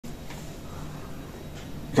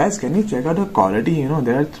Guys, can you check out the quality? You know,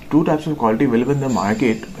 there are two types of quality available in the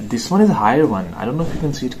market, but this one is a higher one. I don't know if you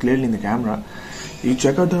can see it clearly in the camera. You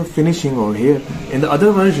check out the finishing over here. In the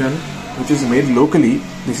other version, which is made locally,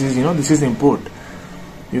 this is, you know, this is import.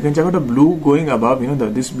 You can check out the blue going above. You know,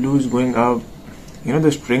 this blue is going up. You know,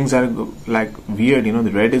 the strings are like weird. You know,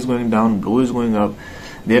 the red is going down, blue is going up.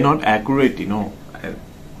 They're not accurate. You know,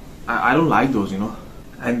 I don't like those. You know.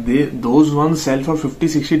 And those ones sell for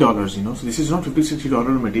 $50-$60, you know. So this is not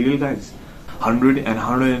 $50-$60 material, guys. $100 and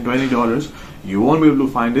 $120. You won't be able to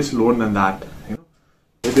find this lower than that. You know.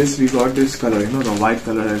 With this, we got this color, you know, the white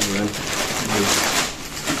color as well.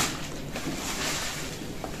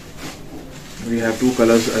 We have two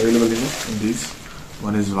colors available, you know, in these.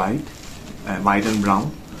 One is white and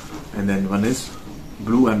brown, and then one is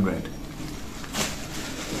blue and red.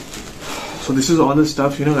 So this is all the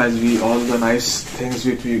stuff, you know, guys. All the nice things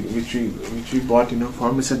which we bought, you know, for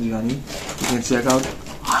Mr. Gianni. You can check out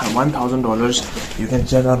 $1,000. You can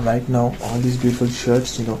check out right now all these beautiful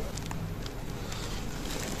shirts, you know.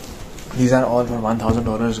 These are all for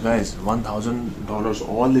 $1,000, guys. $1,000.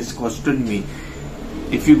 All this costed me.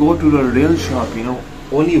 If you go to the real shop, you know,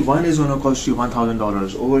 only one is gonna cost you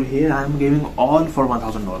 $1,000. Over here, I'm giving all for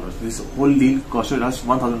 $1,000. This whole deal costed us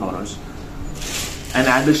 $1,000. And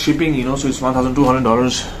add the shipping, you know, so it's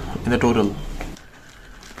 $1,200 in the total.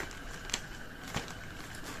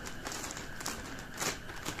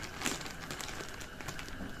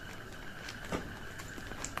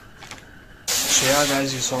 So yeah,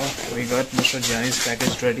 guys, you saw we got Mr. Gianni's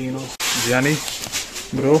package ready, you know. Gianni,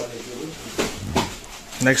 bro,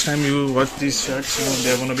 next time you watch these shirts, you know,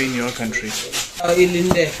 they're gonna be in your country.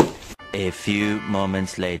 A few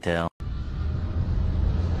moments later.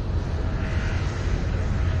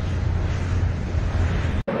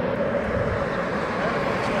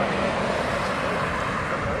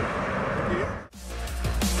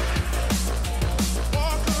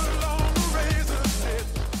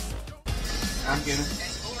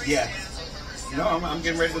 Yeah. You know, I'm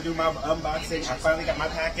getting ready to do my unboxing. I finally got my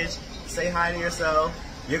package. Say hi to yourself.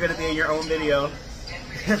 You're going to be in your own video.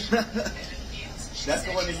 That's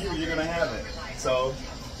the one that you're going to have it. So,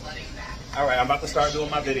 all right, I'm about to start doing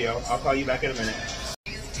my video. I'll call you back in a minute.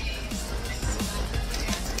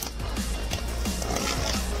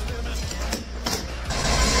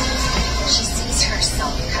 She sees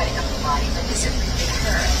herself cutting up a body that isn't really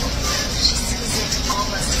her. She sees it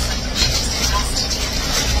almost as something she just has to do.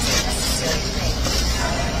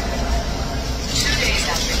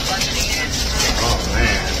 Oh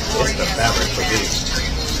man, it's the fabric for this.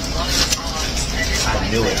 I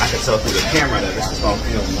knew it. I could tell through the camera that this is gonna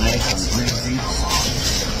feel nice and breezy.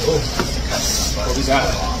 Oh, what we got?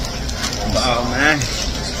 Oh man.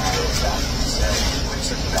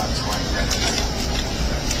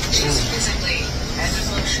 She's physically and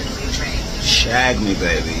emotionally drained. Shag me,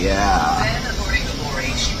 baby, yeah. Then, according to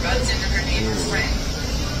Lori, she runs into her neighbor's friend.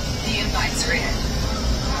 He invites her in.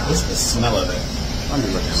 What's the smell of it? I'm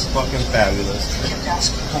looking fucking fabulous. Kept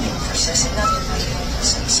asking me for says nothing like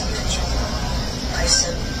said something's wrong. I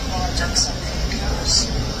said, well, I've done something. He goes,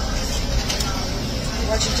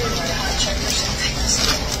 what'd you do? Write a hot check or something? I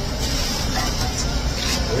said,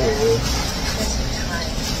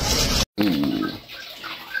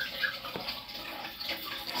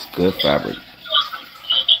 It's good fabric.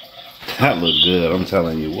 That look good, I'm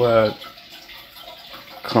telling you what.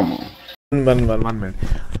 Come on. One minute.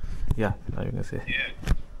 Yeah, now you can say.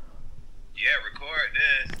 Yeah, record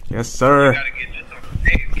this. Yes, sir. You gotta get this on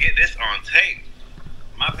tape. Get this on tape.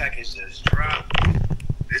 My package just dropped.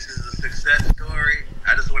 This is a success story.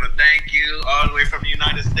 I just want to thank you all the way from the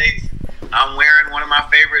United States. I'm wearing one of my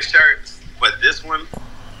favorite shirts, but this one,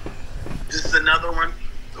 this is another one.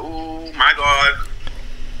 Oh my God.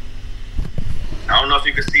 I don't know if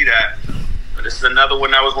you can see that, but this is another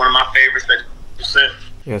one that was one of my favorites that you sent.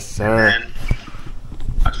 Yes, sir. And then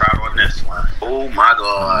I tried on this one. Oh my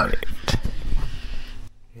God.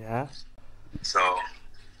 Yeah. So,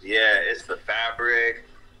 yeah, it's the fabric.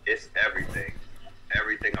 It's everything.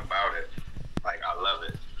 Everything about it. Like, I love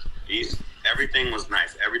it. Everything was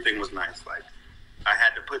nice. Everything was nice. Like, I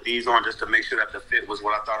had to put these on just to make sure that the fit was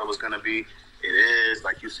what I thought it was going to be. It is.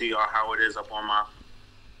 Like, you see how it is up on my,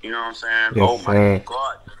 you know what I'm saying? Yes, oh my sir.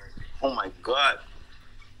 God. Oh my God.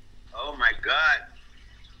 Oh my God.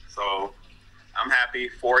 So, I'm happy.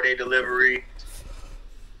 4-day delivery.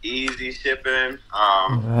 Easy shipping.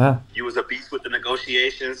 Yeah. You was a beast with the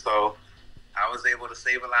negotiations, so I was able to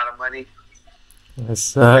save a lot of money. Yes,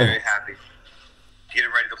 sir. Very happy.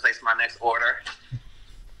 Getting ready to place my next order.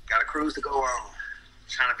 Got a cruise to go on.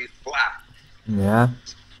 Trying to be fly. Yeah.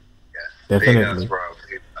 Yeah. Definitely. Big ups, bro.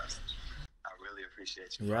 Big ups. I really appreciate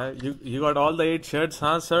appreciate you. Yeah, you got all the 8 shirts,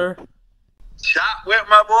 huh, sir? Shop with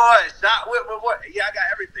my boy. Shop with my boy. Yeah, I got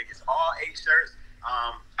everything. It's all 8 shirts.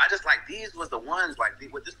 I just like these was the ones like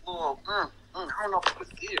with this little. I don't know if you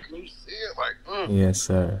can see it. Can you see it? Like, Yes,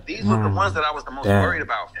 sir. These were the ones that I was the most worried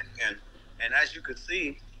about, and as you could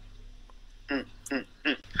see, I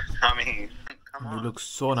mean, come on. You look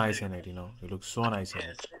so nice in it. You know, you look so nice in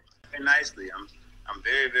it. Very nicely. I'm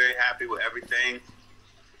very, very happy with everything.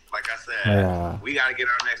 Like I said, we got to get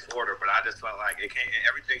our next order, but I just felt like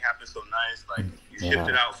everything happened so nice. Like, you shipped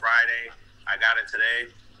it out Friday. I got it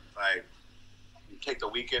today. Like, you take the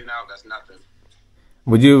weekend out, that's nothing.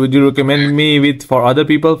 Would you recommend me for other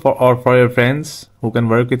people or for your friends who can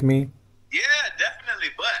work with me? Yeah, definitely.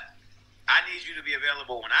 But I need you to be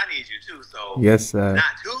available when I need you too. So yes, sir.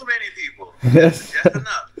 Not too many people. Yes. Just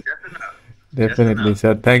enough. Just enough. Definitely,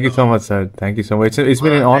 sir. Thank you so much, sir. Thank you so much. It's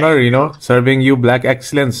been an honor, serving you Black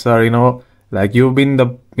Excellence, sir. Like you've been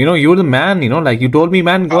you're the man. Like you told me,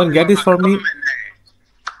 man, go and get this for me.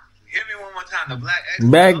 Hit me one more time. The Black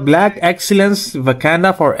Excellence. Black Excellence,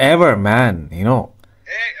 Wakanda forever, man.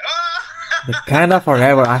 Wakanda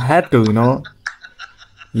forever. I had to,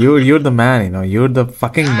 You're the man, You're the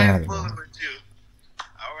fucking man. All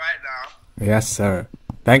right now. Yes, sir.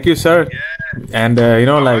 Thank you, sir. Yeah. And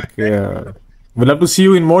we'll have to see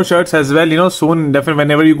you in more shirts as well. Soon, definitely.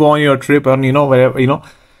 Whenever you go on your trip, or wherever,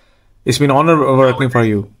 it's been an honor working for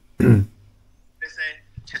you. They say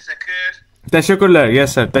Teşekkürler.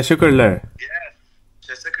 Yes, sir. Teşekkürler. Yes.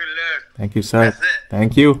 Teşekkürler. Thank you, sir. That's it.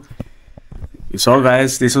 Thank you. So,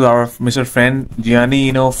 guys, this was our Mr. friend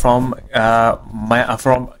Gianni. From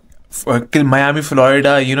Miami,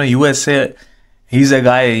 Florida. USA. He's a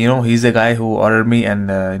guy. He's the guy who ordered me, and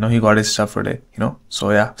he got his stuff today.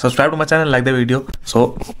 So yeah, subscribe to my channel, like the video.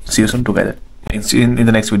 So see you soon together. In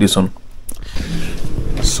the next video soon.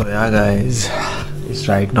 So yeah, guys, it's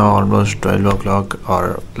right now almost 12 o'clock,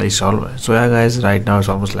 or like so yeah, guys, right now it's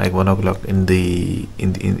almost like 1 o'clock in the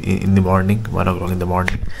morning. 1 o'clock in the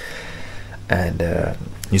morning, and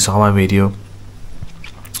you saw my video.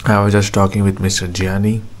 I was just talking with Mr.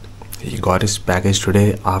 Gianni. He got his package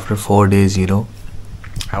today after 4 days.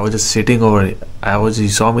 I was just sitting over. You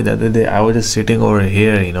saw me the other day. I was just sitting over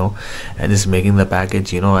here, and just making the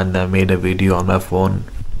package, and I made a video on my phone.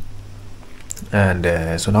 And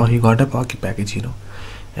so now he got a package,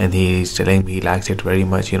 and he's telling me he likes it very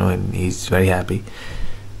much, and he's very happy.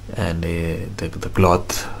 And the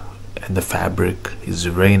cloth and the fabric is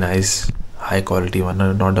very nice, high quality one,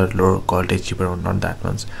 not a low quality, cheaper one, not that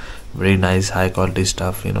ones. Very nice, high quality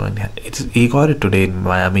stuff, and he got it today in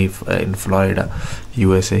Miami, in Florida,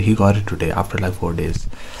 USA. He got it today after like 4 days.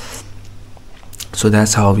 So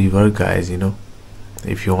that's how we work, guys.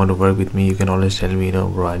 If you want to work with me, you can always tell me,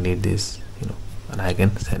 bro, I need this, and I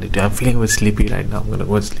can send it to you. I'm feeling a bit sleepy right now. I'm gonna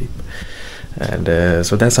go to sleep. And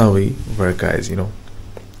so that's how we work, guys.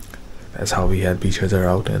 That's how we help each other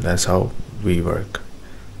out, and that's how we work.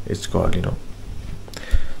 It's called,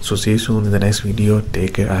 So see you soon in the next video.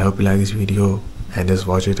 Take care. I hope you like this video, and just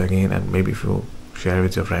watch it again. And maybe if you share it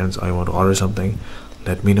with your friends or you want to order something,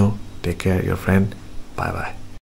 let me know. Take care. Your friend. Bye bye.